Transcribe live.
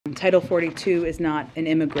Title 42 is not an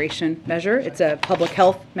immigration measure. It's a public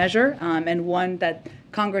health measure, and one that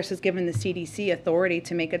Congress has given the CDC authority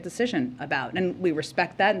to make a decision about. And we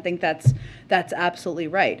respect that and think that's absolutely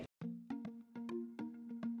right.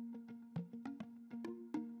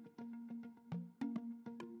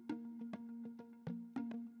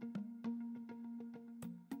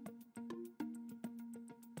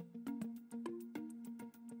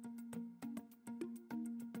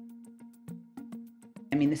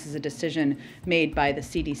 I mean, this is a decision made by the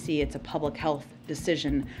CDC. It's a public health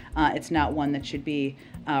decision. It's not one that should be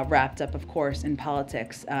wrapped up, of course, in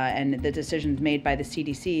politics. And the decisions made by the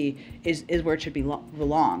CDC is where it should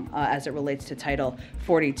belong as it relates to Title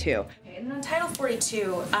 42. Okay, and then on Title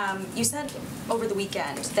 42, you said over the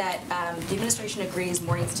weekend that the administration agrees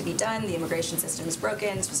more needs to be done. The immigration system is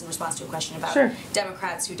broken. This was in response to a question about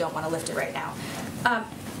Democrats who don't want to lift it right now.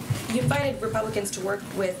 You invited Republicans to work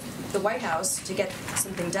with the White House to get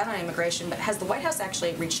something done on immigration, but has the White House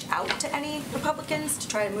actually reached out to any Republicans to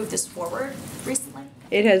try to move this forward recently?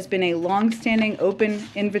 It has been a long-standing open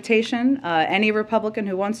invitation. Any Republican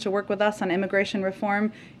who wants to work with us on immigration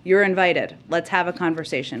reform, you're invited. Let's have a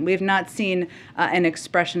conversation. We have not seen an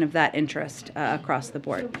expression of that interest across the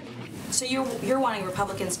board. So you're wanting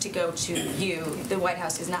Republicans to go to you. The White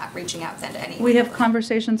House is not reaching out then to any. We have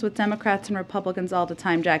conversations with Democrats and Republicans all the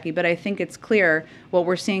time, Jackie, but I think it's clear what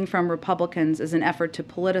we're seeing from Republicans is an effort to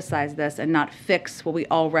politicize this and not fix what we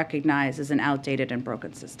all recognize as an outdated and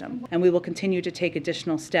broken system. And we will continue to take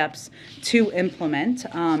additional steps to implement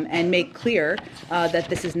and make clear that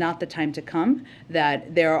this is not the time to come,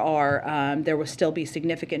 that there will still be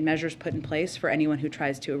significant measures put in place for anyone who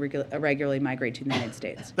tries to irregularly migrate to the United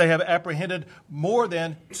States. They have apprehended more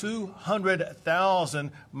than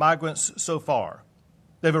 200,000 migrants so far.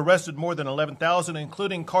 They've arrested more than 11,000,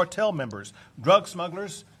 including cartel members, drug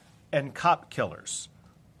smugglers, and cop killers.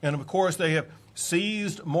 And of course, they have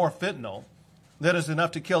seized more fentanyl that is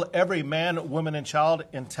enough to kill every man, woman, and child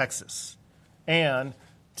in Texas. And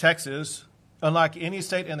Texas, unlike any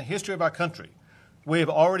state in the history of our country, we have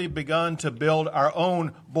already begun to build our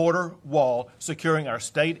own border wall, securing our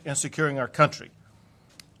state and securing our country.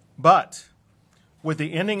 But with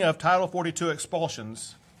the ending of Title 42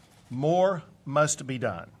 expulsions, more must be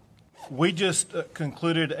done. We just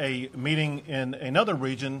concluded a meeting in another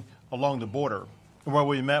region along the border where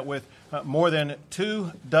we met with more than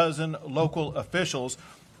 24 local officials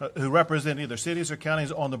who represent either cities or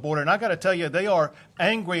counties on the border. And I got to tell you, they are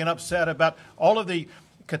angry and upset about all of the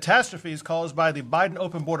catastrophes caused by the Biden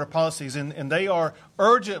open border policies, and they are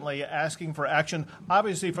urgently asking for action,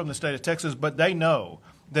 obviously from the state of Texas, but they know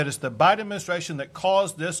that it's the Biden administration that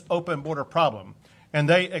caused this open border problem, and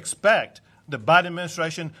they expect the Biden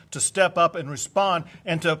administration to step up and respond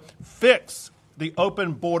and to fix the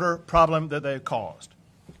open border problem that they've caused.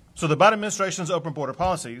 So the Biden administration's open border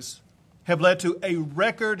policies have led to a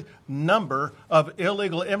record number of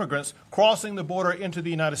illegal immigrants crossing the border into the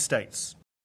United States.